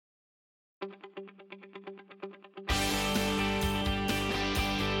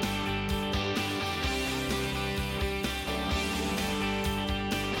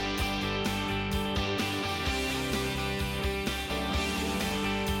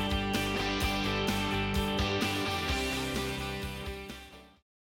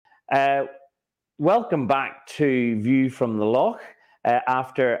Welcome back to View from the Loch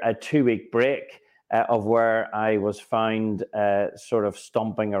after a 2-week break of where I was found sort of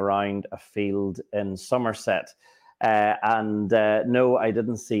stomping around a field in Somerset. No, I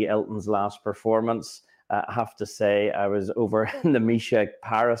didn't see Elton's last performance. I have to say I was over in the Misha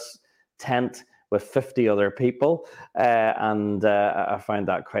Paris tent with 50 other people, and I found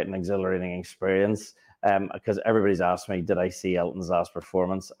that quite an exhilarating experience. Because everybody's asked me, did I see Elton's last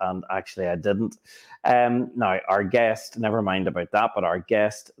performance? And actually I didn't. Now, our guest, never mind about that, but our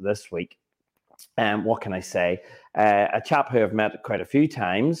guest this week, what can I say? A chap who I've met quite a few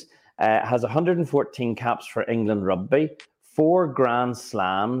times, has 114 caps for England rugby, 4 Grand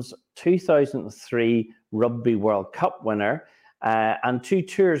Slams, 2003 Rugby World Cup winner, and 2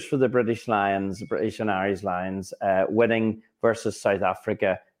 tours for the British Lions, British and Irish Lions, winning versus South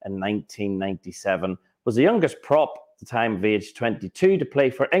Africa in 1997. Was the youngest prop at the time of age 22 to play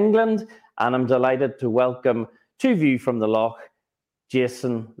for England, and I'm delighted to welcome to View from the Loch,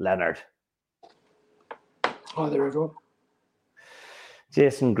 Jason Leonard. Hi there, everyone.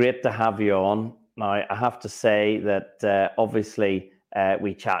 Jason, great to have you on. Now, I have to say that obviously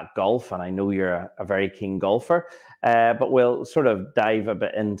we chat golf, and I know you're a very keen golfer, but we'll sort of dive a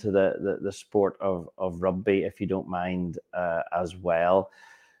bit into the sport of rugby, if you don't mind, as well.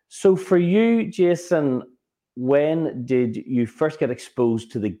 So for you, Jason, when did you first get exposed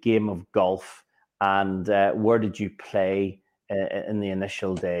to the game of golf, and where did you play in the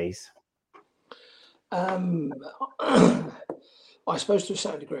initial days? I suppose to a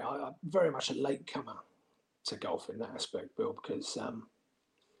certain degree, I'm very much a latecomer to golf in that aspect, Bill, because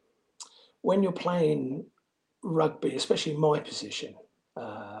when you're playing rugby, especially my position,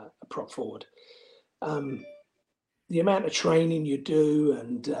 a prop forward, the amount of training you do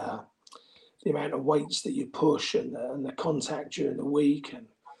and the amount of weights that you push and the contact during the week and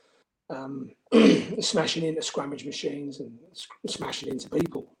smashing into scrummage machines and smashing into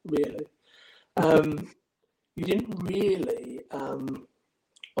people, really. You didn't really, on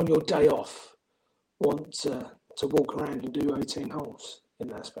your day off, want to walk around and do 18 holes in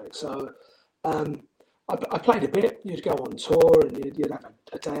that aspect. So I played a bit. You'd go on tour and you'd have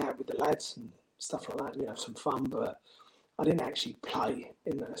a day out with the lads and stuff like that, and you'd have some fun, but I didn't actually play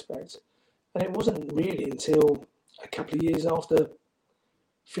in that aspect. And it wasn't really until a couple of years after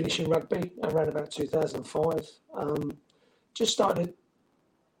finishing rugby, around about 2005, just started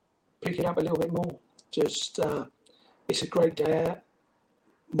picking up a little bit more. Just, it's a great day out.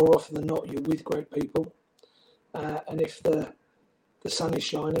 More often than not, you're with great people. And if the sun is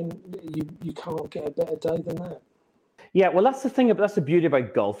shining, you can't get a better day than that. Yeah, well, that's the thing. That's the beauty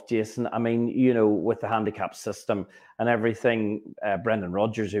about golf, Jason. I mean, you know, with the handicap system and everything, Brendan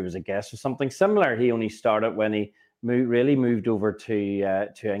Rodgers, who was a guest, was something similar. He only started when he moved over to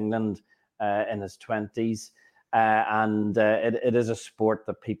England in his 20s. And it is a sport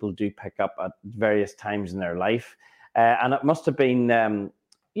that people do pick up at various times in their life. And it must have been,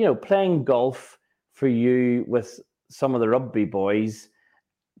 playing golf for you with some of the rugby boys.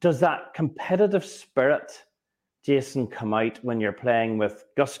 Does that competitive spirit, Jason, come out when you're playing with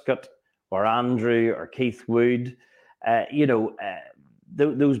Guscott or Andrew or Keith Wood?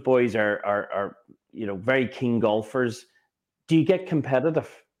 Those boys are very keen golfers. Do you get competitive?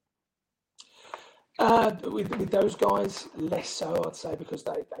 With those guys, less so, I'd say, because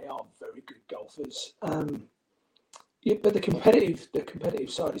they are very good golfers. But the competitive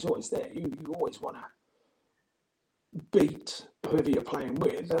side is always there. You always want to beat whoever you're playing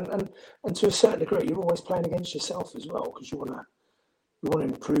with, and to a certain degree, you're always playing against yourself as well, because you want to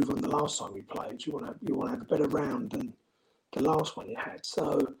improve on the last time you played. You want to have a better round than the last one you had.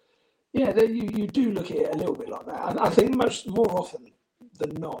 So yeah, you do look at it a little bit like that. I think more often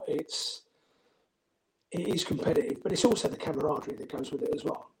than not, it is competitive, but it's also the camaraderie that goes with it as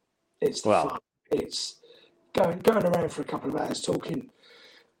well. It's the fun. It's going around for a couple of hours talking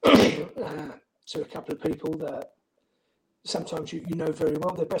to a couple of people that sometimes you know very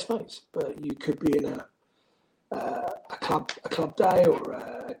well, they're best mates, but you could be in a club day or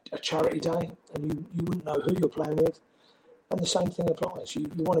a charity day, and you wouldn't know who you're playing with. And the same thing applies. You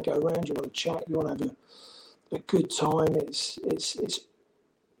want to go around, you want to chat, you want to have a good time. It's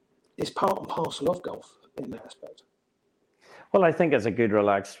part and parcel of golf in that aspect. Well, I think it's a good,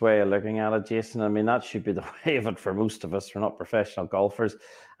 relaxed way of looking at it, Jason. I mean, that should be the way of it for most of us. We're not professional golfers.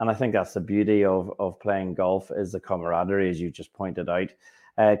 And I think that's the beauty of playing golf, is the camaraderie, as you just pointed out,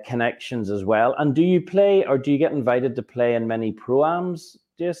 connections as well. And do you play, or do you get invited to play in many pro-ams,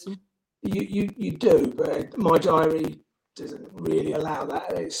 Jason? You do, but my diary doesn't really allow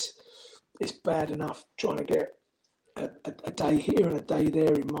that. It's bad enough trying to get a day here and a day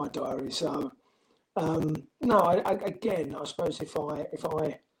there in my diary. So no, I suppose if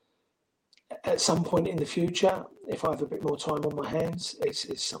I at some point in the future, if I have a bit more time on my hands,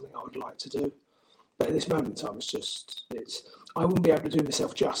 it's something I would like to do. But at this moment in time, I wouldn't be able to do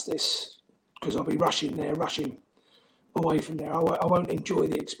myself justice because I'll be rushing rushing away from there. I won't enjoy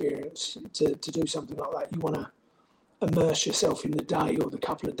the experience to do something like that. You want to immerse yourself in the day or the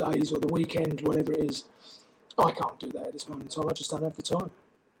couple of days or the weekend, whatever it is. I can't do that at this moment in time. I just don't have the time.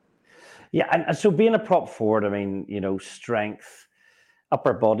 Yeah, and so being a prop forward, I mean, strength,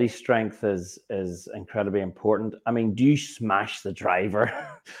 upper body strength is incredibly important. I mean, do you smash the driver,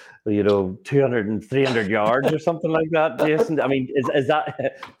 200 and 300 yards or something like that, Jason? I mean, is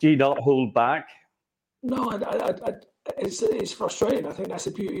that, do you not hold back? No, it's frustrating. I think that's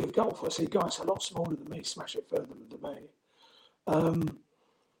the beauty of golf. I see guys a lot smaller than me smash it further than me.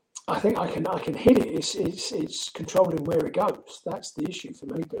 I think I can hit it. It's controlling where it goes. That's the issue for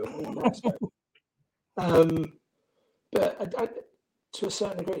me, Bill. But to a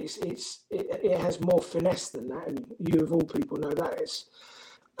certain degree, it has more finesse than that, and you of all people know that. It's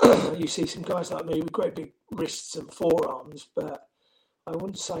you see some guys like me with great big wrists and forearms, but I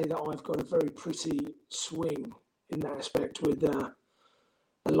wouldn't say that I've got a very pretty swing in that aspect with a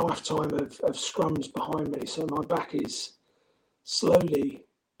lifetime of scrums behind me. So my back is slowly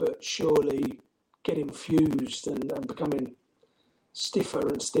but surely getting fused and becoming stiffer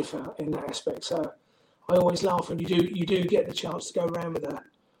and stiffer in that aspect. So I always laugh when you do get the chance to go around with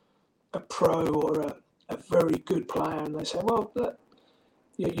a pro or a very good player, and they say, well, look,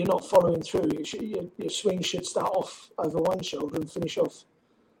 you're not following through. Your swing should start off over one shoulder and finish off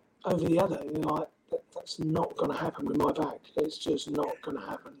over the other. And you're like, that's not going to happen with my back. It's just not going to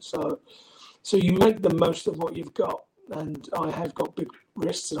happen. So you make the most of what you've got. And I have got big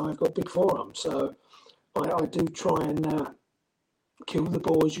wrists and I've got big forearms. So I do try and kill the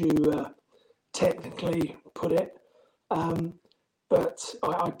ball, as you technically put it. But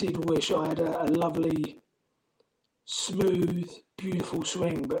I did wish I had a lovely, smooth, beautiful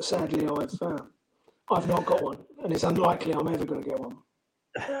swing. But sadly, I've not got one. And it's unlikely I'm ever going to get one.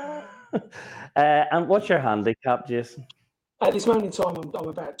 And what's your handicap, Jason? At this moment in time, I'm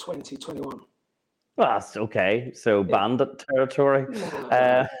about 20, 21. Well, that's okay. So bandit territory.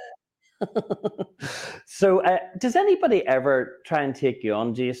 So does anybody ever try and take you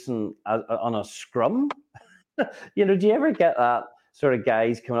on, Jason, on a scrum? Do you ever get that sort of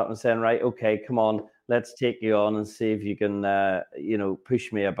guys coming up and saying, right, okay, come on, let's take you on and see if you can,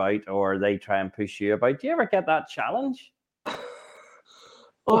 push me about, or they try and push you about? Do you ever get that challenge?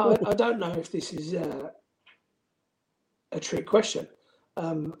 Well, I don't know if this is a trick question.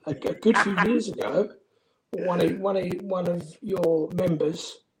 A good few years ago, one of your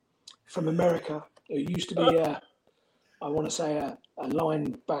members from America, who used to be a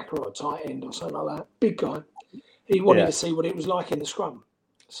linebacker or a tight end or something like that, big guy, he wanted to see what it was like in the scrum.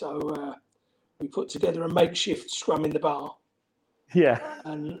 So we put together a makeshift scrum in the bar. Yeah.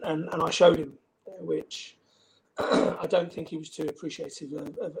 And I showed him, which I don't think he was too appreciative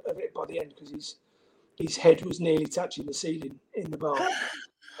of it by the end, because his head was nearly touching the ceiling in the bar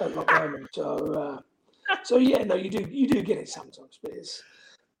at Loch. So yeah, no, you do get it sometimes, but it's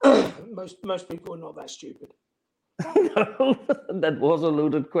most people are not that stupid. No, that was a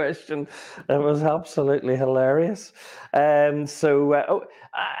loaded question. That was absolutely hilarious. I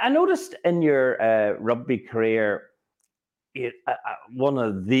noticed in your rugby career, one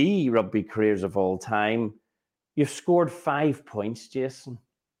of the rugby careers of all time, you've scored 5 points, Jason.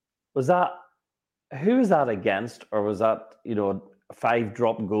 Who was that against, or was that 5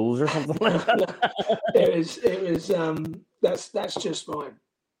 drop goals or something like that? It was that's just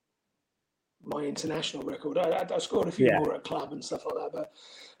my international record. I scored a few more at club and stuff like that,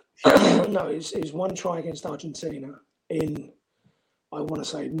 but no, it's one try against Argentina in, I want to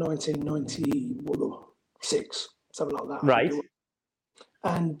say, 1996, something like that. Right.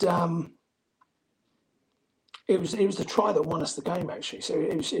 And it was the try that won us the game, actually. So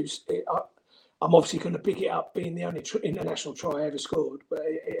I'm obviously going to pick it up, being the only international try I ever scored, but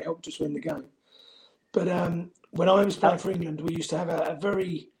it helped us win the game. But when I was playing for England, we used to have a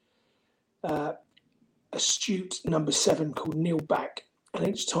very astute number 7 called Neil Back, and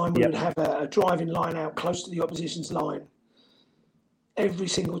each time we would have a driving line out close to the opposition's line. Every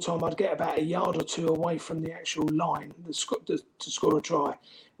single time I'd get about a yard or two away from the actual line to score a try,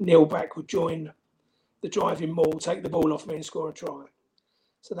 Neil Back would join the driving maul, take the ball off me and score a try.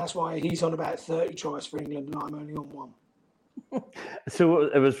 So that's why he's on about 30 tries for England and I'm only on 1. So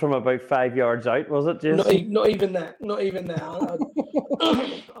it was from about 5 yards out, was it, Jason? Not even that.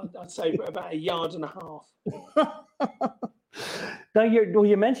 I'd I'd say about 1.5 yards. Now,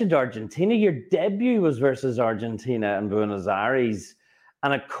 you mentioned Argentina. Your debut was versus Argentina in Buenos Aires,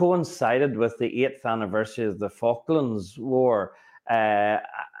 and it coincided with the 8th anniversary of the Falklands War.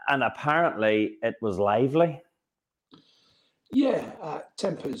 And apparently it was lively. Yeah,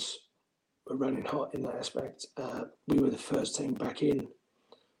 tempers were running hot in that aspect. We were the first team back in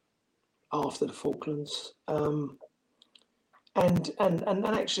after the Falklands, and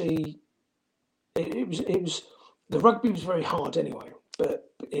actually, it was the rugby was very hard anyway,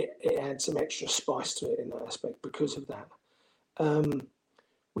 but it had some extra spice to it in that aspect because of that.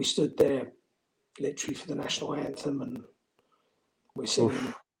 We stood there literally for the national anthem, and we're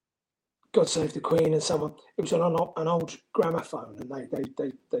singing "God Save the Queen" and someone. It was on an old gramophone, and they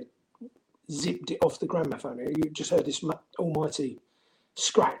zipped it off the gramophone. You just heard this almighty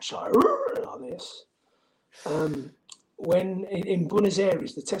scratch like this. When in Buenos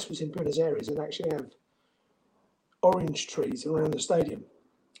Aires, the test was in Buenos Aires, and actually have orange trees around the stadium,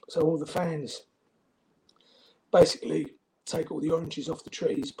 so all the fans basically take all the oranges off the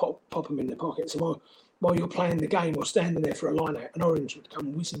trees, pop them in their pockets, and while you're playing the game or standing there for a line out, an orange would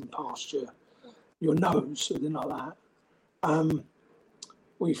come whizzing past your nose, something like that.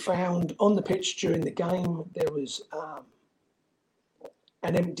 We found on the pitch during the game there was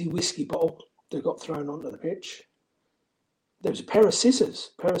an empty whiskey bottle that got thrown onto the pitch. There was a pair of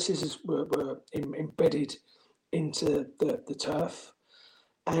scissors. Were embedded into the turf.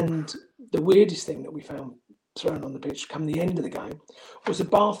 And the weirdest thing that we found thrown on the pitch come the end of the game was a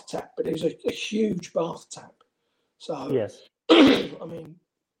bath tap, but it was a huge bath tap. So, yes. I mean,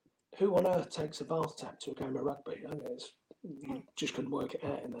 who on earth takes a bath tap to a game of rugby? I mean, you just couldn't work it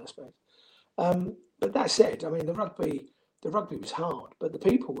out in that space. But that said, I mean, the rugby was hard, but the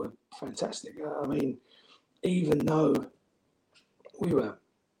people were fantastic. I mean, even though we were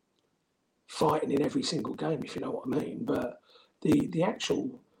fighting in every single game, if you know what I mean, but the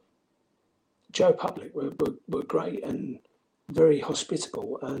actual Joe public were great and very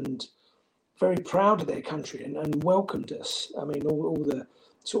hospitable and very proud of their country and welcomed us. I mean, all the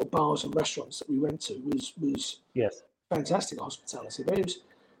sort of bars and restaurants that we went to was yes, fantastic hospitality. But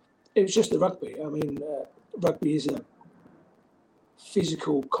it was just the rugby. I mean, rugby is a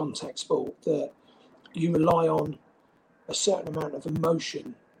physical contact sport that you rely on a certain amount of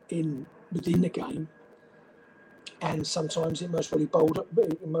emotion within the game, and sometimes it most really boiled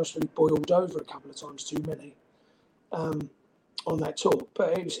over a couple of times too many on that tour.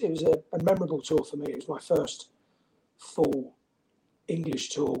 But it was a memorable tour for me. It was my first full English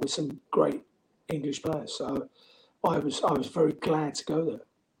tour with some great English players, so I was very glad to go there.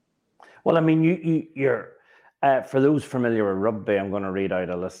 Well, I mean, you're for those familiar with rugby, I'm going to read out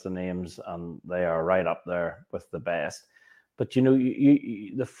a list of names, and they are right up there with the best. But you know,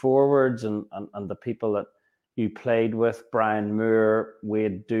 you the forwards and the people that you played with: Brian Moore,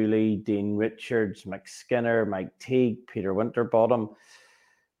 Wade Dooley, Dean Richards, Mick Skinner, Mike Teague, Peter Winterbottom.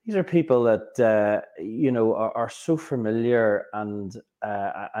 These are people that you know are so familiar, and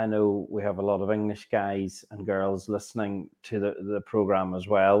I know we have a lot of English guys and girls listening to the program as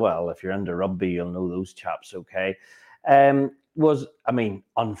well. Well, if you're into rugby, you'll know those chaps, okay?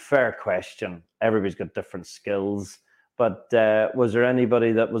 Unfair question. Everybody's got different skills, but was there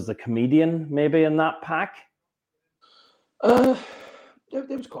anybody that was the comedian maybe in that pack? There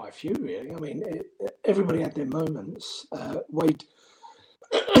was quite a few, really. I mean, everybody had their moments. Wade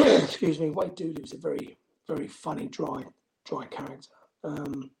Dooley was a very, very funny, dry character.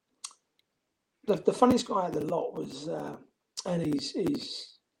 The funniest guy of the lot was, and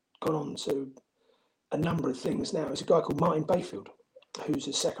he's gone on to a number of things now. Is a guy called Martin Bayfield, who's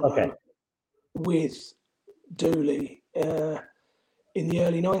a second row with Dooley in the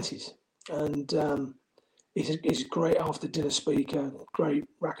early 90s, and he's a great after dinner speaker, great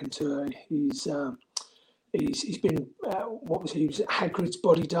raconteur. He's been he was Hagrid's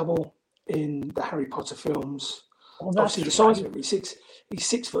body double in the Harry Potter films. Oh, obviously the size of him, he's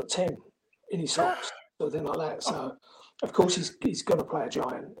 6'10" in his socks, something like that. So of course he's got to play a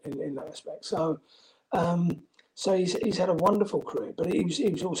giant in that aspect. So he's had a wonderful career, but he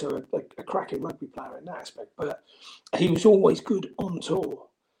was also a cracking rugby player in that aspect. But he was always good on tour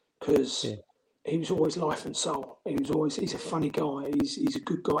because he was always life and soul. He's a funny guy. He's a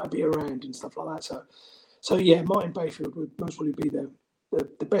good guy to be around and stuff like that. So yeah, Martin Bayfield would most probably be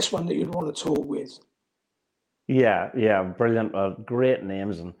the best one that you'd want to tour with. Yeah, brilliant. Great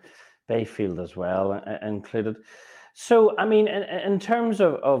names, and Bayfield as well included. So, I mean, in terms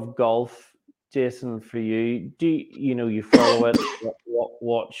of golf, Jason, for you, do you follow it,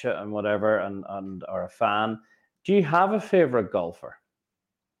 watch it, and whatever, and are a fan? Do you have a favorite golfer?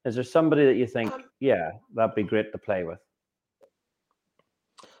 Is there somebody that you think, yeah, that'd be great to play with?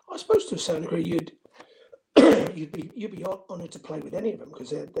 I suppose to a certain degree, you'd be honoured to play with any of them, because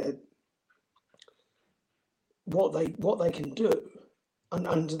they're what they can do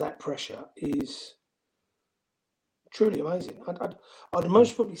under that pressure is truly amazing. I'd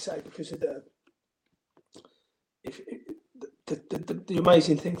most probably say, because of the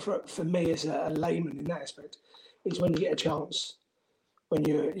amazing thing for me as a layman in that aspect is when you get a chance, when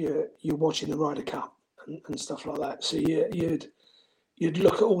you're watching the Ryder Cup and stuff like that. So you'd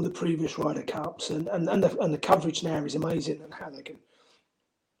look at all the previous Ryder Cups, and the coverage now is amazing, and how they can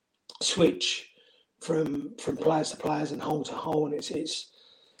switch from players to players and hole to hole, and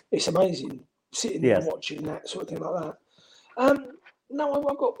it's amazing sitting there watching that sort of thing like that. No,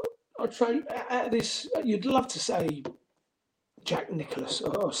 I'd say out of this, you'd love to say Jack Nicklaus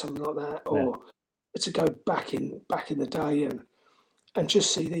or something like that, or to go back in the day and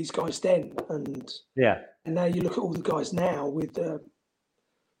just see these guys then, and now you look at all the guys now with the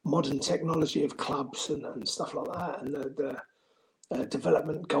modern technology of clubs and stuff like that, and the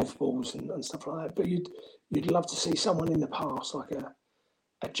development golf balls and stuff like that. But you'd love to see someone in the past, like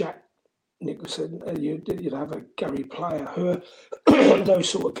a Jack Nicholson. You'd have a Gary Player, who are those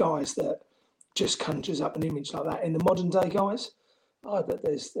sort of guys that just conjures up an image like that. In the modern day guys, I bet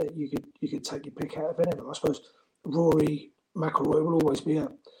you could take your pick out of any of them. I suppose Rory McIlroy will always be a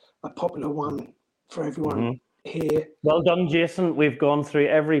popular one for everyone here. Well done, Jason. We've gone through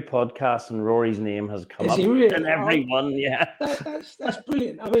every podcast and Rory's name has come up in every one. Yeah, that's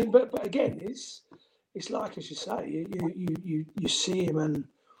brilliant. I mean, but again, it's like, as you say, you see him, and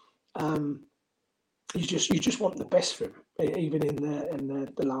you just want the best for him. Even in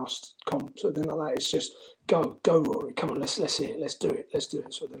the last comp, sort of thing like that. It's just go Rory, come on, let's see it, let's do it, sort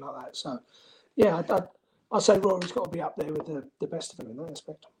of thing like that. So yeah, I'd say Rory's got to be up there with the best of them in that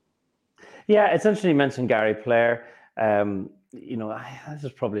aspect. Yeah, it's interesting you mentioned Gary Player. This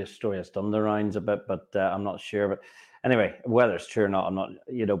is probably a story that's done the rounds a bit, but I'm not sure. But anyway, whether it's true or not, I'm not,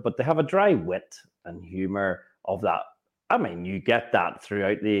 but they have a dry wit and humour of that. I mean, you get that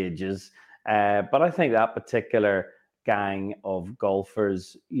throughout the ages. But I think that particular gang of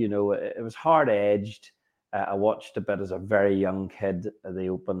golfers, it was hard-edged. I watched a bit as a very young kid at the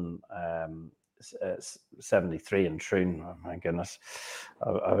Open 73 in Troon. Oh my goodness,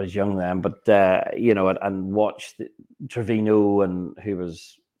 I was young then, but and watched Trevino, and who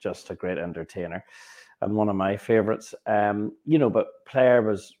was just a great entertainer and one of my favourites. But Player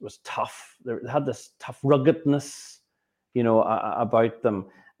was tough. They had this tough ruggedness, about them.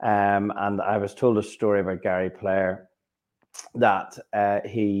 And I was told a story about Gary Player that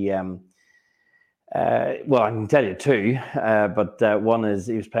he. Well, I can tell you two, but one is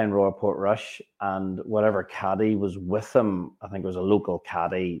he was playing Royal Portrush, and whatever caddy was with him, I think it was a local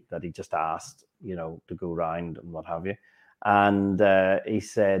caddy that he just asked, to go round and what have you. And he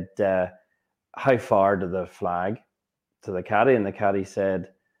said, how far to the flag, to the caddy? And the caddy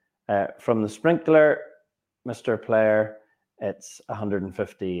said, from the sprinkler, Mr. Player, it's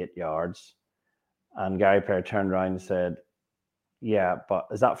 158 yards. And Gary Player turned around and said, yeah, but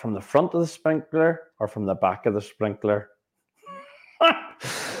is that from the front of the sprinkler or from the back of the sprinkler?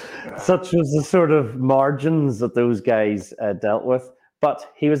 Such was the sort of margins that those guys dealt with.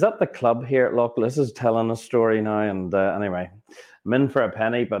 But he was at the club here at Loch. This is telling a story now. And anyway, I'm in for a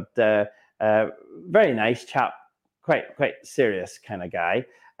penny, but very nice chap, quite serious kind of guy.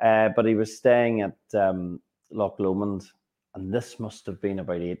 But he was staying at Loch Lomond, and this must have been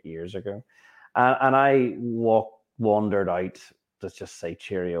about 8 years ago. And I wandered out to just say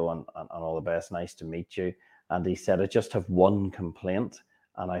cheerio and all the best, nice to meet you. And he said, I just have one complaint.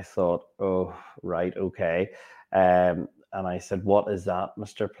 And I thought, oh, right, okay. And I said, what is that,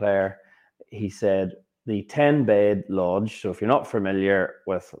 Mr. Player? He said, the 10-bed lodge. So if you're not familiar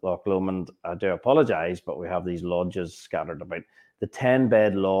with Loch Lomond, I do apologise, but we have these lodges scattered about. The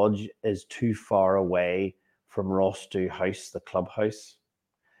 10-bed lodge is too far away from Rossdew House, the clubhouse.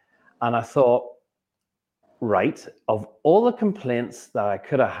 And I thought, right, of all the complaints that I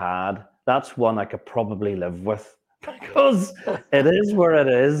could have had, that's one I could probably live with, because it is where it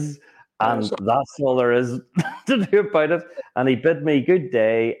is, and that's all there is to do about it. And he bid me good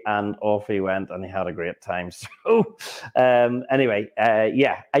day, and off he went, and he had a great time. So anyway,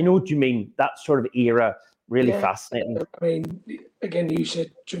 yeah, I know what you mean. That sort of era, really fascinating. I mean, again, you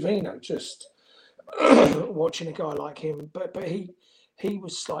said Trevino, just watching a guy like him, but he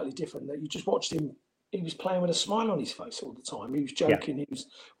was slightly different. That you just watched him. He was playing with a smile on his face all the time. He was joking. He was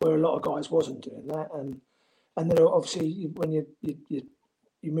where a lot of guys wasn't doing that. And then obviously when you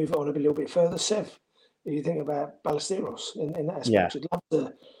move on a little bit further, Sev If you think about Ballesteros in that Yeah. aspect, you'd love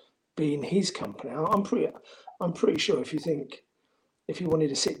to be in his company. I'm pretty sure if you wanted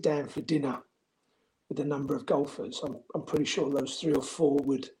to sit down for dinner with a number of golfers, I'm pretty sure those 3 or 4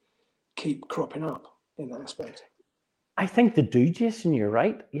 would keep cropping up in that aspect. I think they do, Jason. You're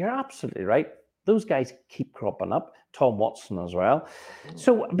right. You're absolutely right. Those guys keep cropping up. Tom Watson as well.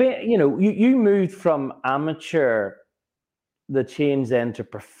 So, you moved from amateur, the change then to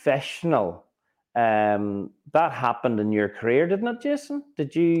professional. That happened in your career, didn't it, Jason?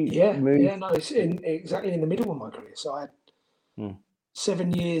 Did you move? Yeah, no, it's exactly in the middle of my career. So I had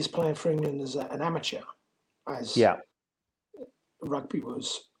 7 years playing for England as an amateur, as rugby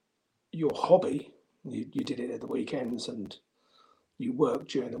was your hobby. You did it at the weekends and you worked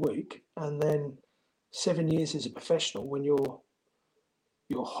during the week, and then 7 years as a professional when your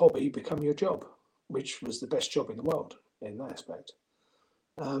hobby become your job, which was the best job in the world in that aspect.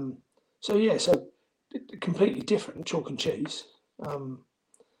 So completely different, chalk and cheese.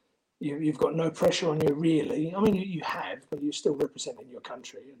 You've got no pressure on you really. I mean, you have, but you're still representing your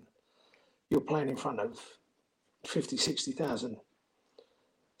country, and you're playing in front of 50, 60,000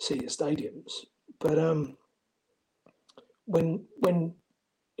 seater stadiums. But when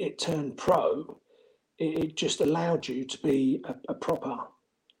it turned pro, it just allowed you to be a proper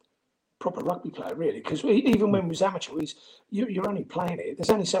rugby player, really. Because even when we was amateur, you're only playing it. There's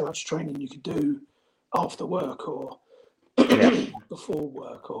only so much training you could do after work or before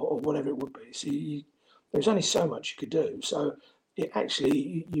work or whatever it would be. So there's only so much you could do. So it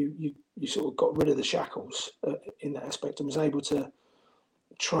actually you sort of got rid of the shackles in that aspect and was able to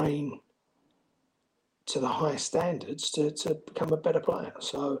train to the highest standards to become a better player.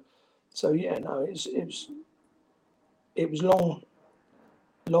 So yeah, no, it was long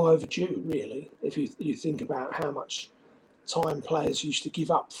overdue, really. If you think about how much time players used to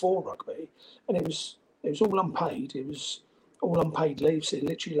give up for rugby, and it was all unpaid. It was all unpaid leave. So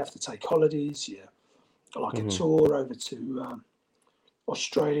literally, you have to take holidays. Like a tour over to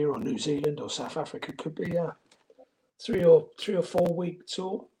Australia or New Zealand or South Africa could be a 3 or 4 week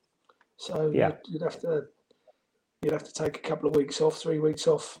tour. So you'd have to take a couple of weeks off, 3 weeks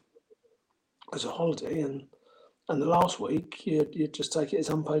off as a holiday, and the last week you'd just take it as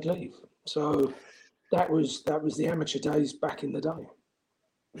unpaid leave. So that was the amateur days back in the day.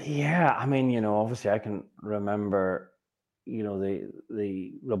 Yeah, I mean, obviously I can remember,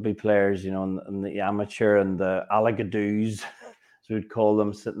 the rugby players, and the amateur and the alligadoos, as we'd call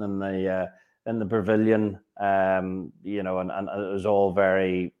them, sitting in the pavilion, and it was all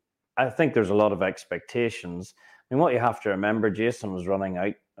very. I think there's a lot of expectations. I mean, what you have to remember, Jason was running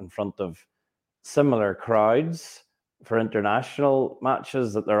out in front of similar crowds for international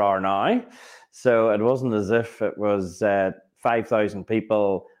matches that there are now. So it wasn't as if it was 5,000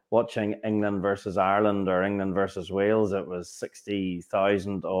 people watching England versus Ireland or England versus Wales. It was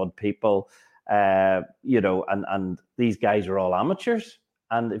 60,000 odd people, and these guys are all amateurs.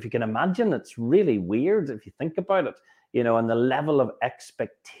 And if you can imagine, it's really weird if you think about it, and the level of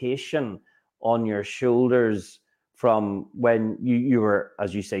expectation on your shoulders from when you were,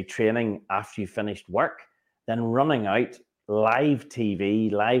 as you say, training after you finished work, then running out, live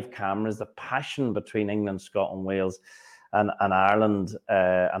TV, live cameras, the passion between England, Scotland, Wales, and Ireland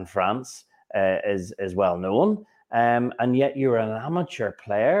and France is well known. And yet you're an amateur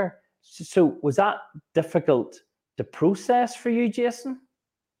player. So was that difficult to process for you, Jason?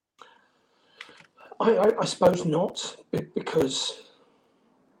 I suppose not, because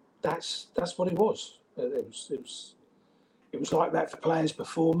that's what it was. It was like that for players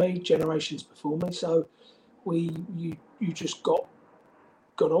before me, generations before me. So you just got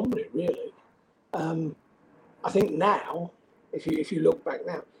on with it, really. I think now, if you look back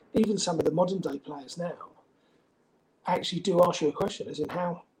now, even some of the modern day players now actually do ask you a question, as in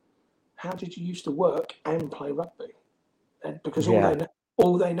how did you used to work and play rugby? And because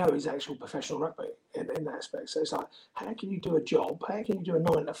all they know is actual professional rugby in that aspect. So it's like, how can you do a job? How can you do a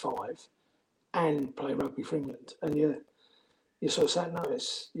 9 to 5 and play rugby for England? And you're sort of saying, no,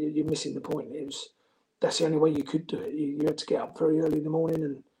 you're missing the point. That's the only way you could do it. You had to get up very early in the morning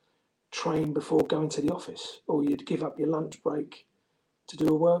and train before going to the office, or you'd give up your lunch break to do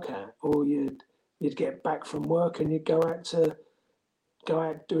a workout, or you'd get back from work and you'd go out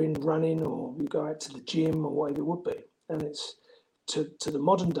doing running, or you go out to the gym or whatever it would be. And it's to the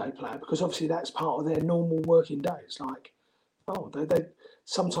modern day player, because obviously that's part of their normal working day. It's like, they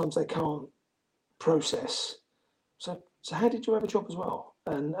sometimes they can't process. So how did you have a job as well?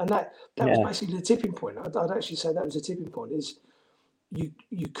 And that was basically the tipping point. I'd actually say that was a tipping point. Is you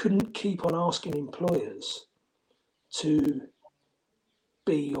couldn't keep on asking employers to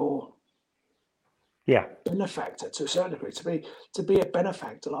be benefactor to a certain degree, to be a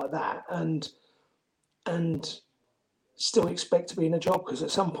benefactor like that, and still expect to be in a job, because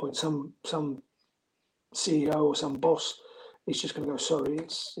at some point some CEO or some boss is just going to go, sorry,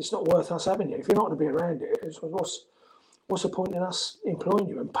 it's not worth us having you. If you're not going to be around here, what's the point in us employing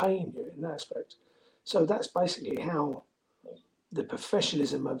you and paying you in that aspect? So that's basically how the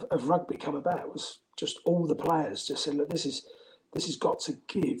professionalism of rugby come about. It was just all the players just said, look, this has got to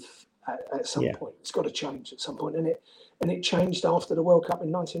give at some point. It's got to change at some point, and it changed after the World Cup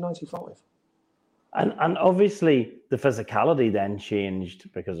in 1995. And obviously the physicality then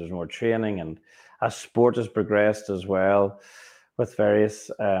changed because there's more training, and as sport has progressed as well, with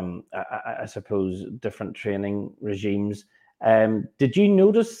various, I suppose, different training regimes. Did you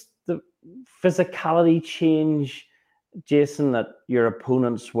notice the physicality change, Jason, that your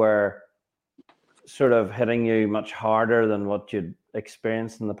opponents were sort of hitting you much harder than what you'd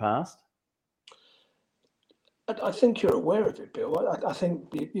experienced in the past? I think you're aware of it, Bill. I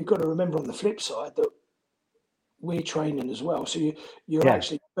think you've got to remember on the flip side that we're training as well. So you're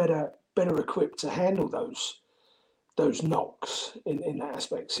actually better equipped to handle those knocks in that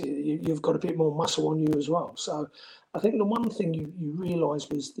aspect. So you've got a bit more muscle on you as well. So I think the one thing you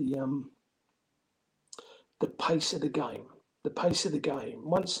realised was the pace of the game. The pace of the game.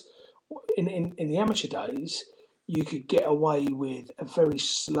 Once in the amateur days, you could get away with a very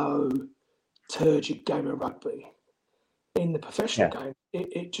slow, turgid game of rugby. In the professional game,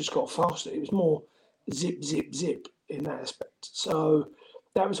 it just got faster. It was more zip, zip, zip in that aspect. So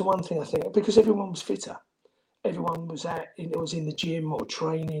that was the one thing I think, because everyone was fitter. Everyone was in the gym or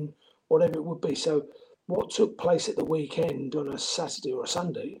training, whatever it would be. So what took place at the weekend on a Saturday or a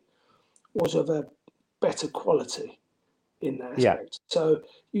Sunday was of a better quality in that aspect. So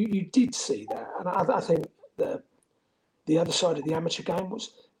you did see that. And I think the other side of the amateur game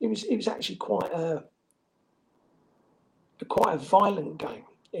was actually quite a violent game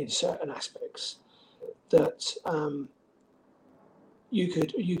in certain aspects, that you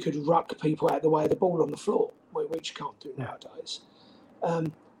could ruck people out of the way of the ball on the floor, which you can't do nowadays.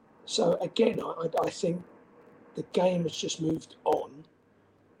 So again, I think the game has just moved on,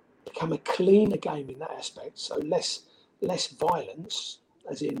 become a cleaner game in that aspect. So less violence,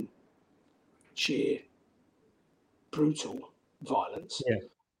 as in sheer brutal violence.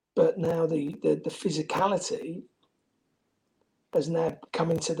 But now the physicality has now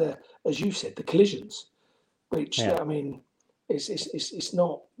come into the, as you said, the collisions, which I mean, it's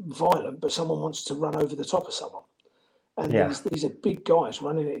not violent, but someone wants to run over the top of someone, and these are big guys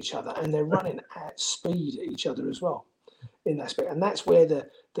running at each other, and they're running at speed at each other as well in that aspect. And that's where the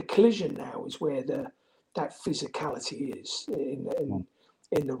collision now is, where that physicality is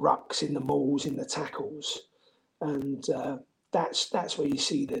in the rucks, in the mauls, in the tackles, and that's where you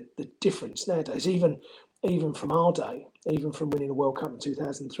see the difference nowadays. Even from our day, even from winning the World Cup in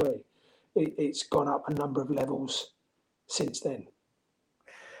 2003, it's gone up a number of levels since then.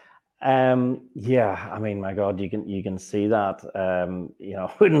 I mean, my God, you can see that.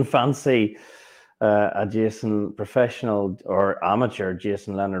 Wouldn't fancy a Jason, professional or amateur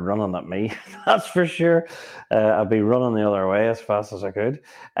Jason Leonard, running at me. That's for sure. I'd be running the other way as fast as I could.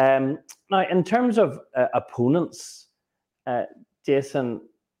 Now, in terms of opponents, Jason,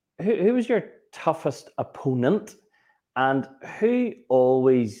 who was your toughest opponent, and who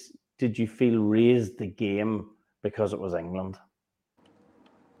always did you feel raised the game because it was England?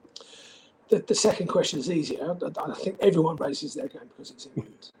 The second question is easier. I think everyone raises their game because it's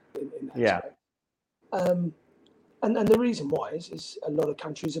England in that aspect. And the reason why is a lot of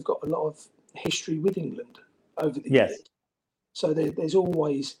countries have got a lot of history with England over the years. So there's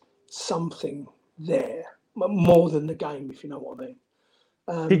always something there, more than the game, if you know what I mean.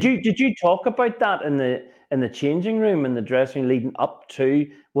 Did you talk about that in the changing room, in the dressing room leading up to?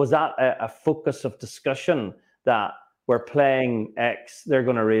 Was that a focus of discussion, that we're playing X, they're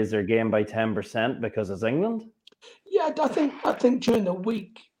going to raise their game by 10% because it's England? Yeah, I think during the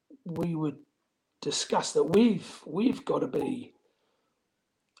week we would discuss that we've got to be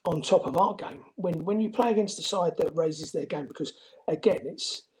on top of our game when you play against a side that raises their game, because again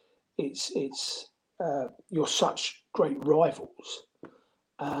it's you're such great rivals.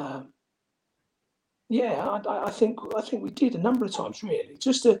 I think we did a number of times, really,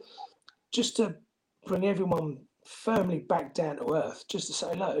 just to bring everyone firmly back down to earth, just to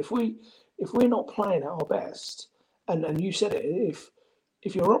say, look, if we're not playing at our best, and you said it,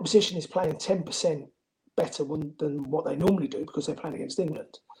 if your opposition is playing 10% better than what they normally do because they're playing against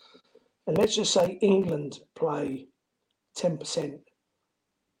England, and let's just say England play 10%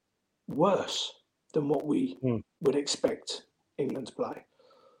 worse than what we would expect England to play,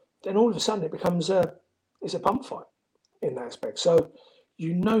 then all of a sudden it becomes a it's a bump fight in that aspect. So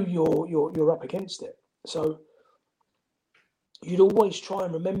you know you're up against it. So you'd always try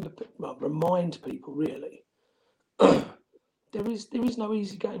and remind people really. There is no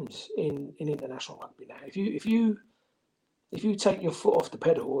easy games in international rugby now. If you take your foot off the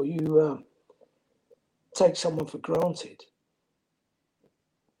pedal, or you take someone for granted,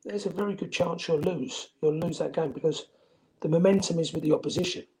 there's a very good chance you'll lose. You'll lose that game because the momentum is with the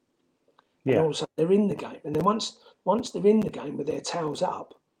opposition. And all of a sudden they're in the game. And then once they're in the game with their tails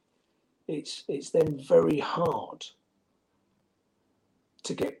up, it's then very hard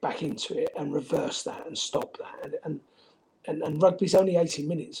to get back into it and reverse that and stop that. And rugby's only 80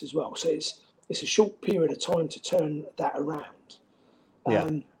 minutes as well. So it's a short period of time to turn that around.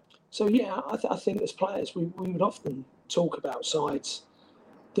 So I think as players we would often talk about sides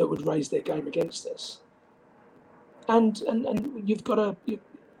that would raise their game against us. And you've got to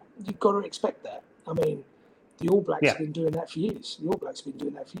expect that. I mean, the All Blacks have been doing that for years.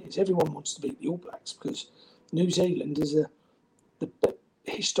 Everyone wants to beat the All Blacks because New Zealand is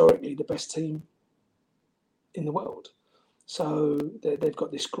historically the best team in the world. So they've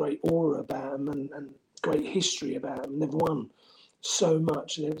got this great aura about them and great history about them. They've won so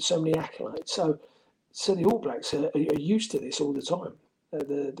much and so many accolades. So the All Blacks are used to this all the time,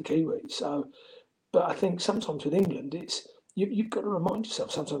 the Kiwis. So, but I think sometimes with England, it's you've got to remind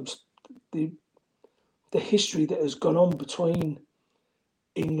yourself sometimes the history that has gone on between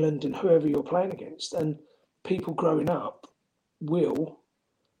England and whoever you're playing against, and people growing up will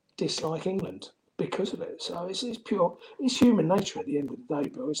dislike England because of it. So it's human nature at the end of the day,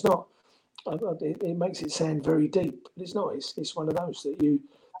 but it's not. It makes it sound very deep, but it's not. It's one of those that you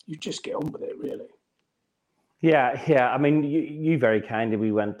just get on with it, really. Yeah. I mean, you very kindly.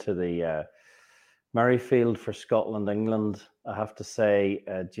 We went to the Murrayfield for Scotland, England. I have to say,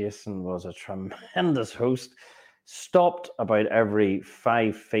 Jason was a tremendous host. Stopped about every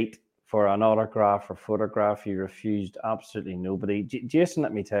 5 feet for an autograph or photograph. He refused absolutely nobody. Jason,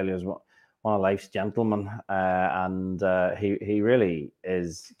 let me tell you, is one of life's gentlemen, and he really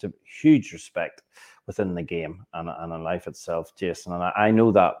is to huge respect within the game and in life itself, Jason. And I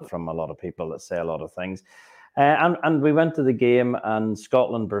know that from a lot of people that say a lot of things. And we went to the game, and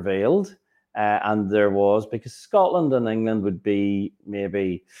Scotland prevailed. And there was, because Scotland and England would be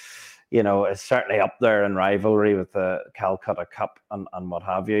maybe, it's certainly up there in rivalry with the Calcutta Cup and what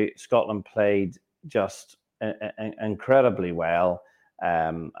have you. Scotland played just incredibly well,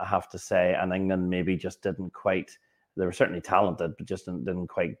 I have to say, and England maybe just didn't quite. They were certainly talented, but just didn't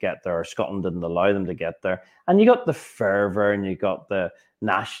quite get there. Scotland didn't allow them to get there. And you got the fervour and you got the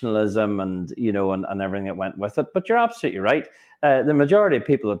nationalism and, and everything that went with it. But you're absolutely right. The majority of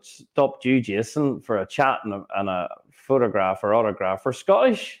people that stopped you, Jason, for a chat and a photograph or autograph were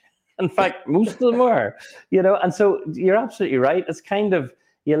Scottish. In fact, most of them were, and so you're absolutely right. It's kind of,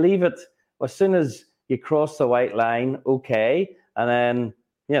 you leave it as soon as you cross the white line, okay, and then,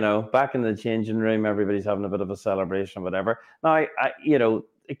 back in the changing room, everybody's having a bit of a celebration or whatever. Now,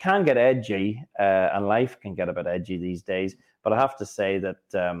 it can get edgy, and life can get a bit edgy these days, but I have to say that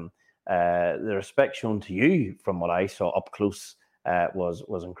the respect shown to you from what I saw up close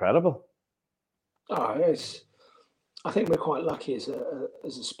was incredible. Oh, yes. I think we're quite lucky as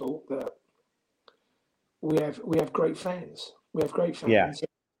a sport that we have great fans. We have great fans,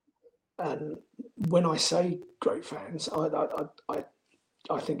 and when I say great fans,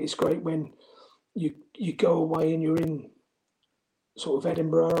 I think it's great when you go away and you're in sort of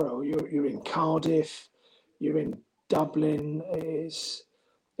Edinburgh or you're in Cardiff, you're in Dublin. It's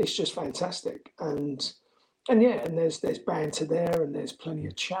just fantastic, and there's banter there and there's plenty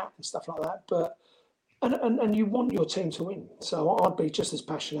of chat and stuff like that, but. And you want your team to win. So I'd be just as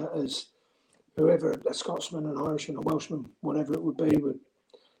passionate as whoever, a Scotsman, an Irishman, a Welshman, whatever it would be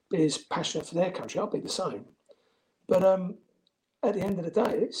as passionate for their country. I'd be the same. But at the end of the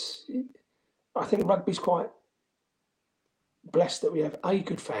day, I think rugby's quite blessed that we have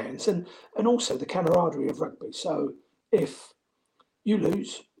good fans and also the camaraderie of rugby. So if you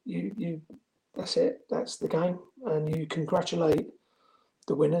lose, you that's it. That's the game. And you congratulate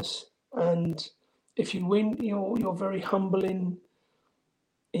the winners. And if you win, you're very humble in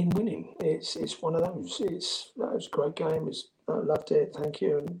winning. It's one of those. That was a great game. I loved it. Thank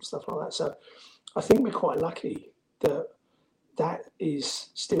you and stuff like that. So I think we're quite lucky that is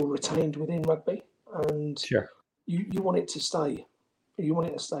still retained within rugby, and sure, you want it to stay. You want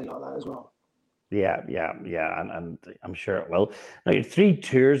it to stay like that as well. Yeah, and I'm sure it will. Now, you had 3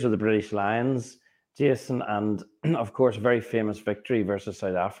 tours of the British Lions, Jason, and of course, a very famous victory versus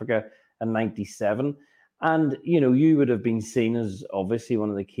South Africa in '97. And, you would have been seen as obviously one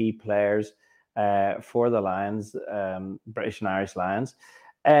of the key players. for the Lions, British and Irish Lions.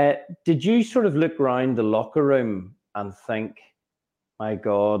 Did you sort of look around the locker room and think, my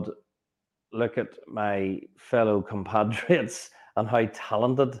God, look at my fellow compatriots and how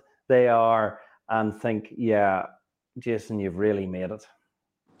talented they are, and think, yeah, Jason, you've really made it?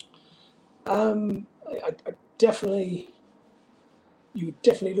 I definitely, you would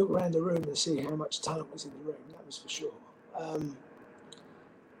definitely look around the room and see how much talent was in the room. That was for sure.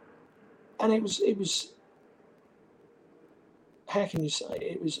 And it was, how can you say?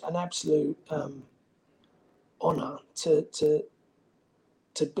 It was an absolute honour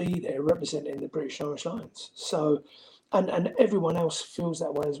to be there representing the British and Irish Lions. So, and everyone else feels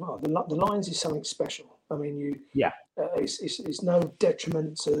that way as well. The Lions is something special. I mean, it's no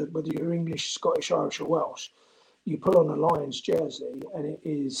detriment to whether you're English, Scottish, Irish, or Welsh. You put on a Lions jersey, and it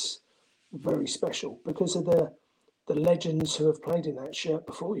is very special because of the legends who have played in that shirt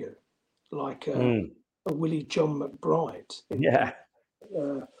before you, like a Willie John McBride,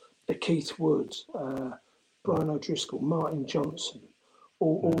 the Keith Wood, Brian O'Driscoll, Martin Johnson,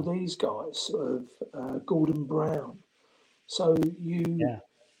 all these guys, Gordon Brown. So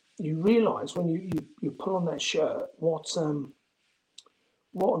you realise when you put on that shirt what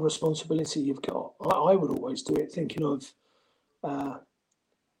a responsibility you've got. I would always do it thinking of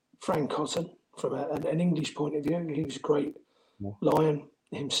Frank Cotton from an English point of view. He was a great Lion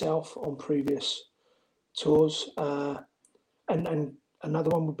himself on previous tours. And another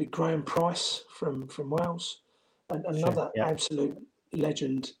one would be Graham Price from Wales, and another absolute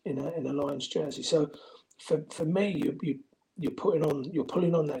legend in a Lions jersey. So for me, you're pulling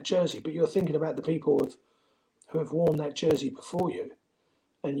on that jersey, but you're thinking about the people who have worn that jersey before you,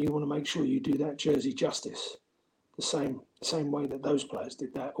 and you want to make sure you do that jersey justice, the same way that those players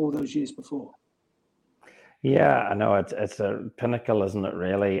did that all those years before. Yeah, I know it's a pinnacle, isn't it?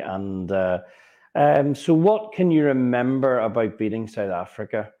 Really, and so what can you remember about beating South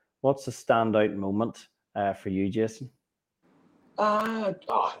Africa? What's the standout moment for you, Jason? Loads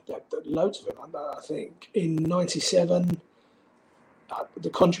of them. I think in '97, the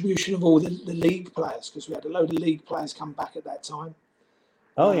contribution of all the league players, because we had a load of league players come back at that time.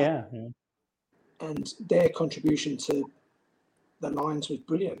 And their contribution to the Lions was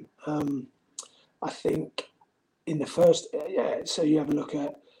brilliant. I think in the first, so you have a look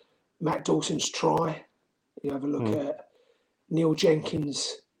at Matt Dawson's try. You have a look at Neil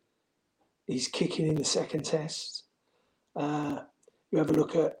Jenkins, he's kicking in the second test. You have a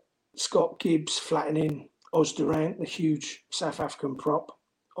look at Scott Gibbs flattening Oz Durant, the huge South African prop,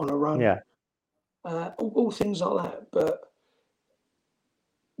 on a run. Yeah. All things like that, but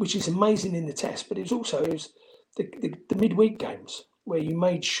which is amazing in the test. But it was the midweek games where you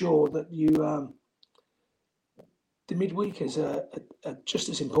made sure that the midweekers are just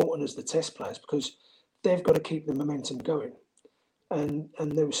as important as the test players, because they've got to keep the momentum going. And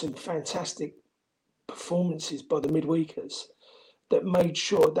there were some fantastic performances by the midweekers that made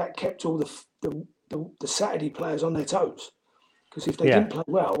sure that kept all the Saturday players on their toes. Because if they didn't play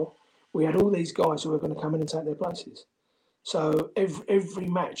well, we had all these guys who were going to come in and take their places. So every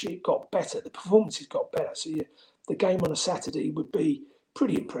match it got better. The performances got better. So the game on a Saturday would be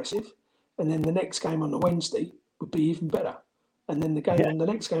pretty impressive, and then the next game on the Wednesday would be even better, and then the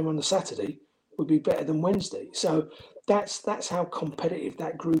next game on the Saturday would be better than Wednesday. So that's how competitive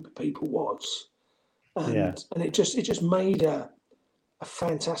that group of people was, and it just made a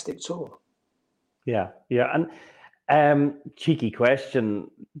fantastic tour. Yeah, and cheeky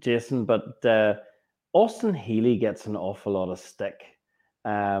question, Jason, but Austin Healey gets an awful lot of stick.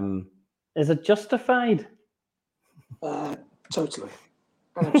 Is it justified? Totally,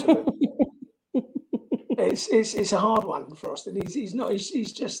 absolutely. It's a hard one for Austin. He's not.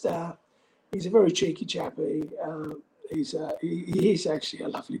 He's just. He's a very cheeky chap. He is actually a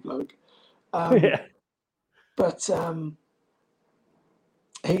lovely bloke. But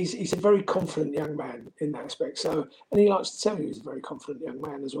he's a very confident young man in that aspect. So, and he likes to tell you he's a very confident young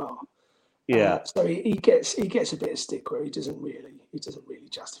man as well. So he gets a bit of stick where he doesn't really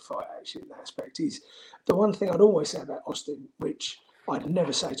justify it actually in that aspect. He's the one thing I'd always say about Austin, which I'd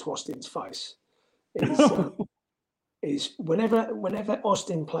never say to Austin's face, is whenever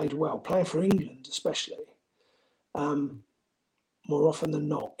Austin played well, playing for England especially, more often than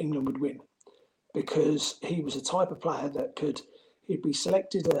not, England would win, because he was a type of player that he'd be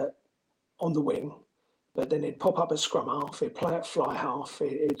selected on the wing, but then he'd pop up at scrum half, he'd play at fly half,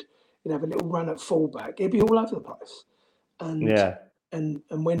 he'd have a little run at fullback, he'd be all over the place. And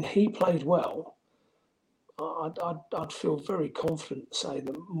when he played well, I'd feel very confident to say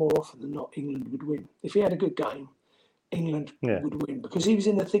that more often than not, England would win. If he had a good game, England Yeah. would win, because he was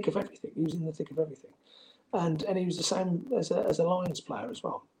in the thick of everything. And he was the same as a Lions player as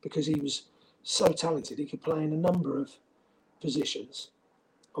well, because he was so talented. He could play in a number of positions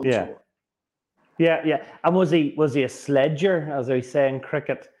on Yeah. tour. Yeah. And was he a sledger, as they say in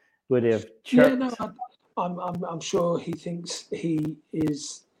cricket? Would he have Yeah, chirped? no, I'm sure he thinks he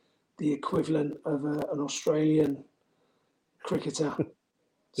is the equivalent of an Australian cricketer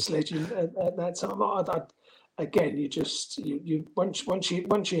sledging at that time. Again, you once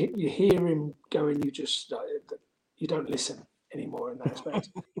you hear him going, you don't listen anymore in that aspect.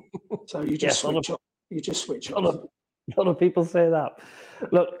 So you just switch off. You just switch off. A lot of people say that.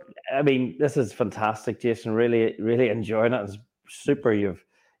 Look, I mean, this is fantastic, Jason. Really, really enjoying it. It's super.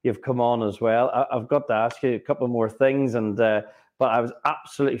 You've come on as well. I've got to ask you a couple more things, but I was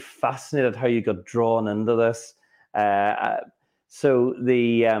absolutely fascinated how you got drawn into this. So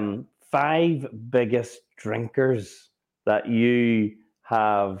the 5 biggest drinkers that you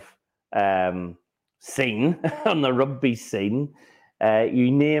have seen on the rugby scene,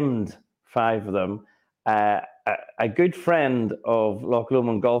 you named 5 of them. A good friend of Loch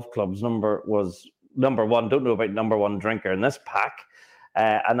Lomond Golf Club's number one. Don't know about number 1 drinker in this pack,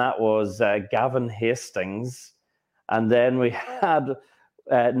 and that was Gavin Hastings. And then we had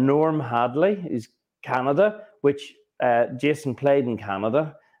Norm Hadley, who's Canada, which Jason played in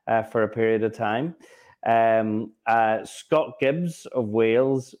Canada for a period of time. Scott Gibbs of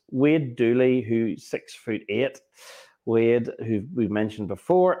Wales, Wade Dooley, who's 6'8", Wade, who we've mentioned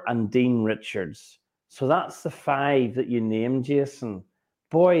before, and Dean Richards. So that's the 5 that you named, Jason.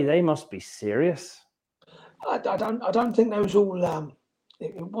 Boy, they must be serious. I don't think there was all.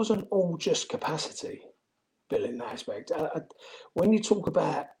 It wasn't all just capacity, Bill, in that aspect. When you talk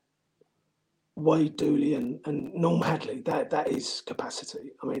about Wade Dooley and Norm Hadley, that is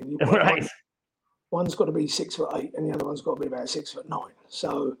capacity. I mean, Right. One's got to be 6'8", and the other one's got to be about 6'9".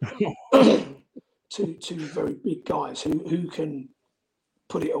 So two very big guys who can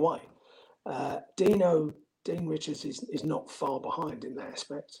put it away. Dean Richards is not far behind in that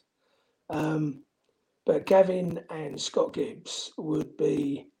aspect. But Gavin and Scott Gibbs would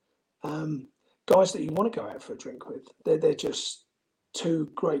be guys that you want to go out for a drink with. They're just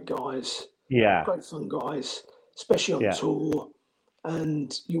 2 great guys, great fun guys, especially on tour.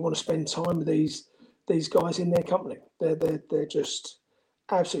 And you want to spend time with these guys in their company. They're just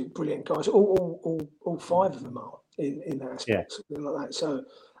absolutely brilliant guys. All 5 of them are in that aspect, something like that. So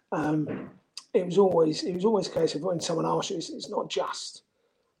it was always a case of when someone asks you, it's not just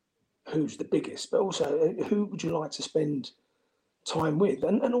who's the biggest, but also who would you like to spend time with,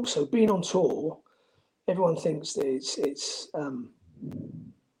 and also being on tour. Everyone thinks that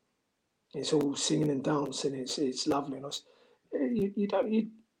it's all singing and dancing. It's lovely. And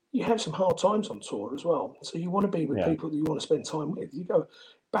you have some hard times on tour as well. So you want to be with people that you want to spend time with. You go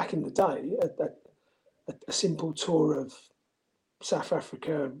back in the day, a simple tour of South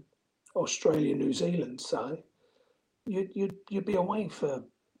Africa, Australia, New Zealand, say, you'd be away for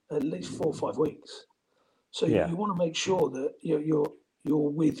at least 4 or 5 weeks. So you want to make sure that you're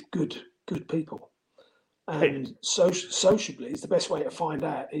with good people. And sociably, it's the best way to find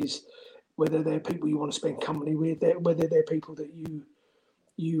out is whether they're people you want to spend company with, whether they're people that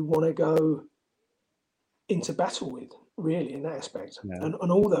you want to go into battle with, really, in that aspect. And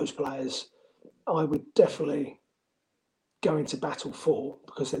all those players, I would definitely go into battle for,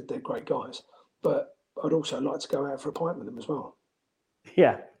 because they're great guys. But I'd also like to go out for a pint with them as well.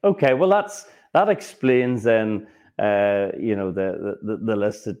 Yeah. Okay. Well, that explains then, the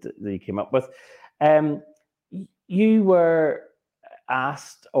list that you came up with. You were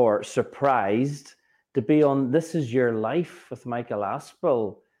asked or surprised to be on This Is Your Life with Michael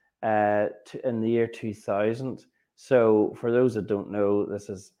Aspel in the year 2000. So for those that don't know, this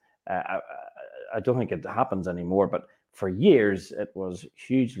is, I don't think it happens anymore, but for years it was a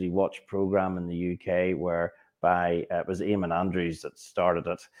hugely watched program in the UK whereby it was Eamon Andrews that started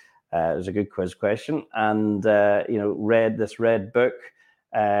it. It was a good quiz question, and read this red book,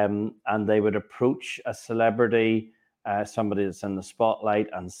 and they would approach a celebrity, somebody that's in the spotlight,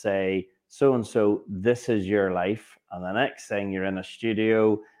 and say, so and so, this is your life. And the next thing, you're in a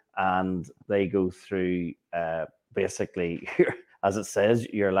studio, and they go through basically, as it says,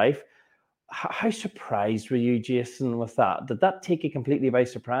 your life. How surprised were you, Jason, with that? Did that take you completely by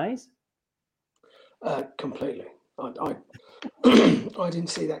surprise? Completely. I I didn't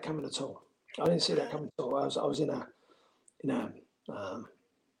see that coming at all. I was in a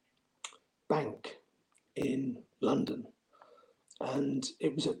bank in London, and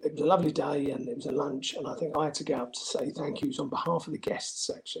it was a lovely day, and it was a lunch, and I think I had to go up to say thank yous on behalf of the guests,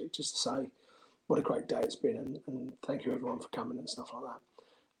 actually, just to say what a great day it's been, and thank you everyone for coming and stuff like that.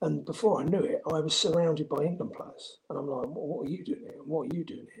 And before I knew it, I was surrounded by England players, and I'm like, what are you doing here? And what are you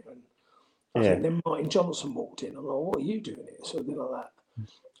doing here? And I think then Martin Johnson walked in. I'm like, what are you doing here? Sort of thing like that.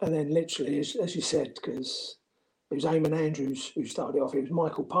 And then literally, as you said, because it was Eamon Andrews who started it off, it was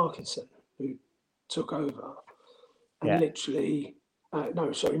Michael Parkinson who took over. And literally,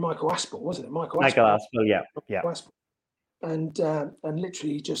 Michael Aspel, wasn't it? Michael Aspel, yeah. Aspel. And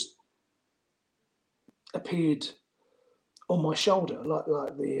literally just appeared on my shoulder like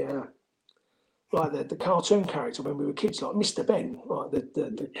the cartoon character when we were kids, like Mr. Ben, like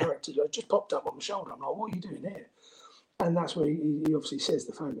the character just popped up on my shoulder. I'm like, what are you doing here? And that's where he obviously says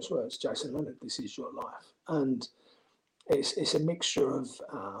the famous words, Jason Leonard, this is your life. And it's a mixture of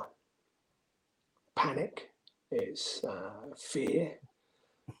panic, it's fear.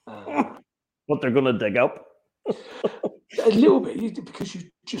 What they're going to dig up? A little bit, because you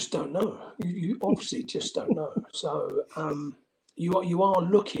just don't know. You obviously just don't know. So you are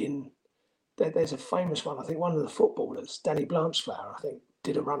looking. There's a famous one. I think one of the footballers, Danny Blanchflower, I think,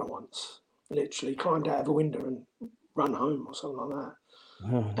 did a runner once. Literally climbed out of a window and run home or something like that.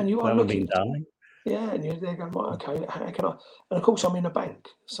 And you are looking. Yeah, and you're there going, right, okay, how can I? And of course, I'm in a bank,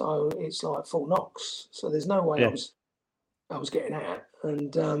 so it's like Fort Knox. So there's no way I was getting out.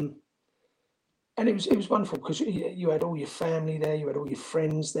 And it was wonderful because you had all your family there, you had all your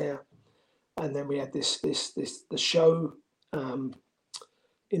friends there, and then we had the show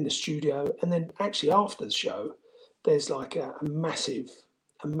in the studio, and then actually after the show, there's like a massive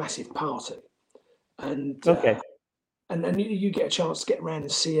party, and and you get a chance to get around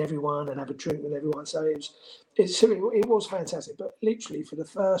and see everyone and have a drink with everyone. So it was fantastic. But literally for the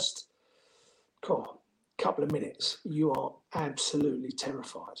first couple of minutes, you are absolutely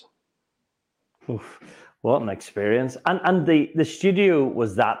terrified. Oof, what an experience. And the studio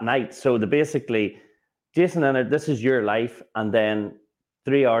was that night. So basically, Jason Leonard, this is your life, and then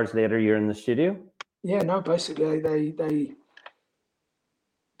 3 hours later you're in the studio? Yeah, no, basically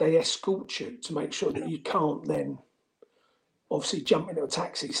they escort you to make sure that you can't then obviously jump into a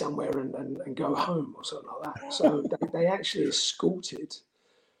taxi somewhere and go home or something like that. So they actually escorted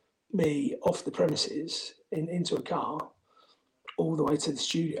me off the premises into a car all the way to the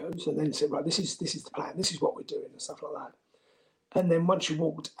studios, and then said, right, this is the plan, this is what we're doing and stuff like that. And then once you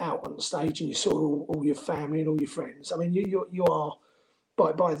walked out on the stage and you saw all your family and all your friends, I mean, you are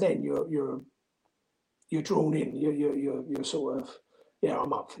by then you're drawn in, you're sort of,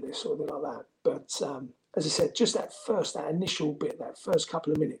 I'm up for this, sort of thing like that. But as I said, just that initial bit, that first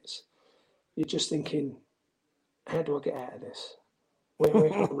couple of minutes, you're just thinking, how do I get out of this? Where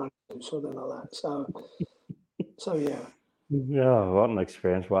can I run to? Something like that. So yeah. Yeah, what an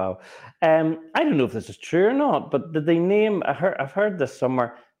experience! Wow. I don't know if this is true or not, but did they name? I've heard this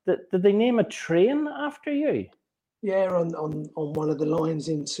somewhere. Did they name a train after you? Yeah, on one of the lines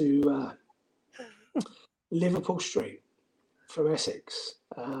into Liverpool Street from Essex,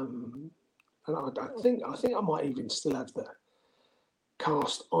 and I think I might even still have the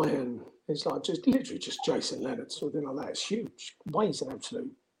cast iron. It's like literally just Jason Leonard, sort of thing like that. It's huge, weighs an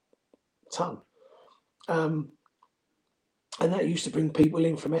absolute ton. And that used to bring people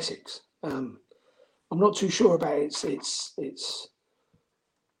in from Essex. I'm not too sure about its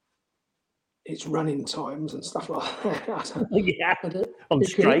running times and stuff like that. Yeah, on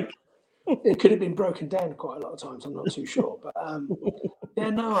strike. It could have been broken down quite a lot of times. I'm not too sure, but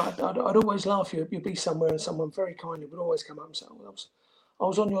I'd always laugh. You'd be somewhere and someone very kindly would always come up and say, "Oh, I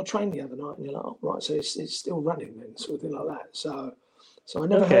was on your train the other night," and you're like, "Oh, right, so it's still running then," sort of thing like that. So I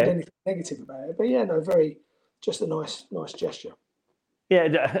never heard anything negative about it, but just a nice gesture. Yeah,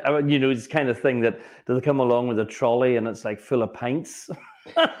 it's kind of thing that do they come along with a trolley and it's like full of pints.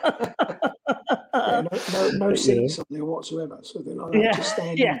 No seats on there whatsoever, something like that. Just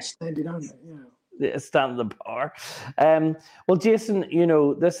standing only. Yeah. Stand at the bar. Well, Jason,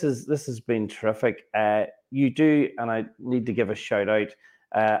 this has been terrific. You do, and I need to give a shout out.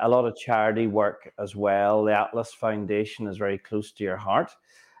 A lot of charity work as well. The Atlas Foundation is very close to your heart,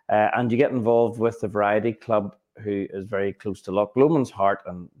 and you get involved with the Variety Club, who is very close to Loch Lomond's heart,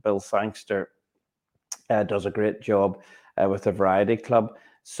 and Bill Sangster does a great job with the Variety Club.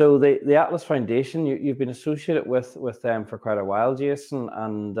 So the Atlas Foundation, you've been associated with them for quite a while, Jason,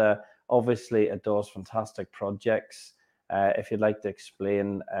 and obviously it does fantastic projects. If you'd like to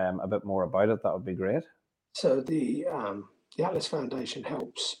explain a bit more about it, that would be great. So the Atlas Foundation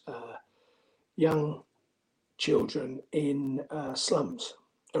helps young children in slums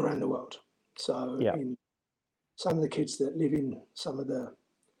around the world. So in some of the kids that live in some of the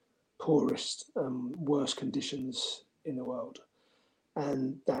poorest, worst conditions in the world.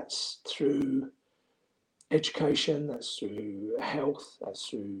 And that's through education, that's through health, that's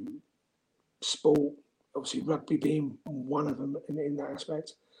through sport, obviously rugby being one of them in that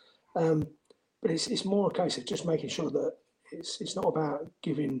aspect. But it's more a case of just making sure that it's not about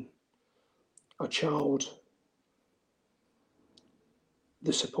giving a child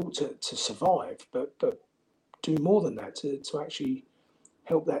the support to survive, but do more than that to actually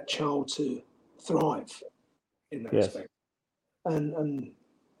help that child to thrive in that aspect. And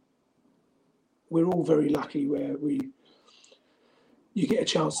we're all very lucky where you get a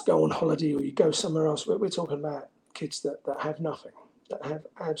chance to go on holiday or you go somewhere else. We're talking about kids that have nothing, that have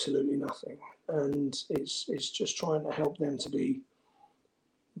absolutely nothing. And it's just trying to help them to be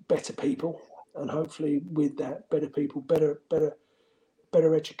better people, and hopefully with that, better people,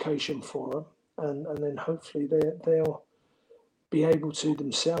 better education for them, and then hopefully they'll be able to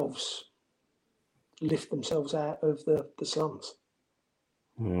themselves lift themselves out of the slums.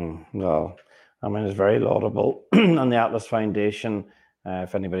 Well, I mean, it's very laudable. And the Atlas Foundation,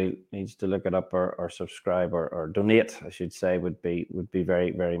 if anybody needs to look it up or subscribe or donate, I should say, would be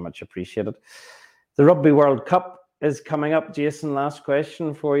very, very much appreciated. The Rugby World Cup is coming up. Jason, last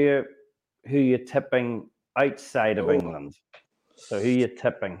question for you. Who are you tipping outside of England? So who are you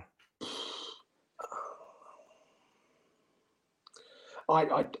tipping?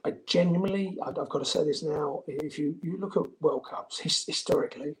 I genuinely, I've got to say this now, if you look at World Cups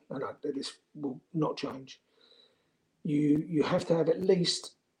historically, and this will not change, you have to have at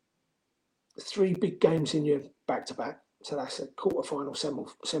least 3 big games in your back-to-back. So that's a quarter-final,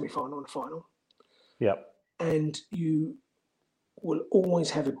 semi-final, and a final. Yep. And you will always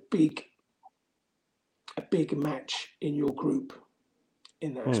have a big match in your group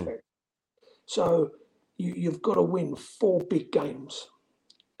in that aspect. So you've got to win 4 big games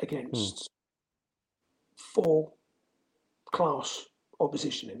against 4 class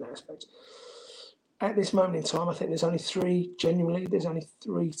opposition in that aspect. At this moment in time, I think there's only 3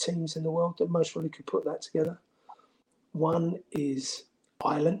 teams in the world that most probably could put that together. One is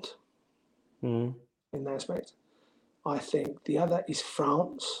Ireland in that aspect. I think the other is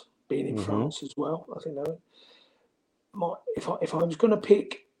France, being in France as well. I think if I was going to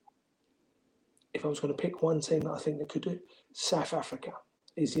pick one team that I think that could do it, South Africa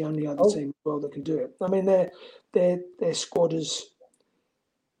is the only other team in the world that can do it. I mean, their squad has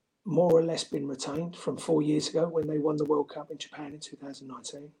more or less been retained from 4 years ago when they won the World Cup in Japan in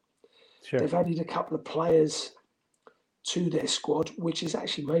 2019. Sure. They've added a couple of players to their squad, which has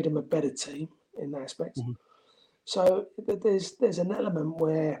actually made them a better team in that aspect. So there's an element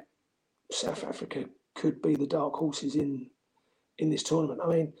where South Africa could be the dark horses in this tournament. I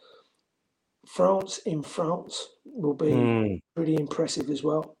mean, France will be pretty impressive as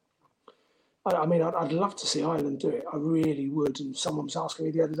well. I mean, I'd love to see Ireland do it. I really would. And someone was asking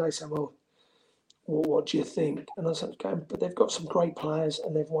me the other day, saying, well, what do you think? And I said, okay, but they've got some great players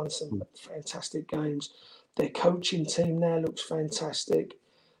and they've won some fantastic games. Their coaching team now looks fantastic.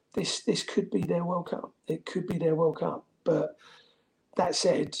 This could be their World Cup. It could be their World Cup. But that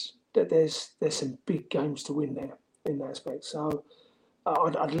said, that there's some big games to win there in that aspect. So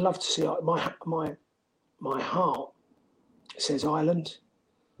I'd love to see my heart says Ireland,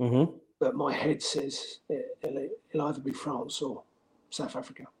 but my head says it'll either be France or South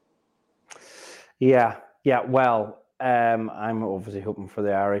Africa. Yeah. Well, I'm obviously hoping for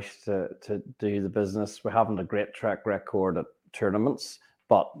the Irish to do the business. We haven't a great track record at tournaments,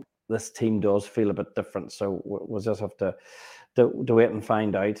 but this team does feel a bit different. So we'll just have to wait and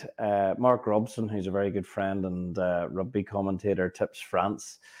find out. Mark Robson, who's a very good friend and rugby commentator, tips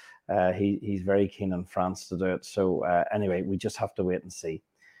France. He's very keen on France to do it. So anyway, we just have to wait and see.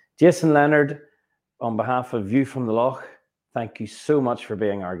 Jason Leonard, on behalf of View from the Loch, thank you so much for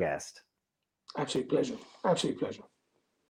being our guest. Absolute pleasure.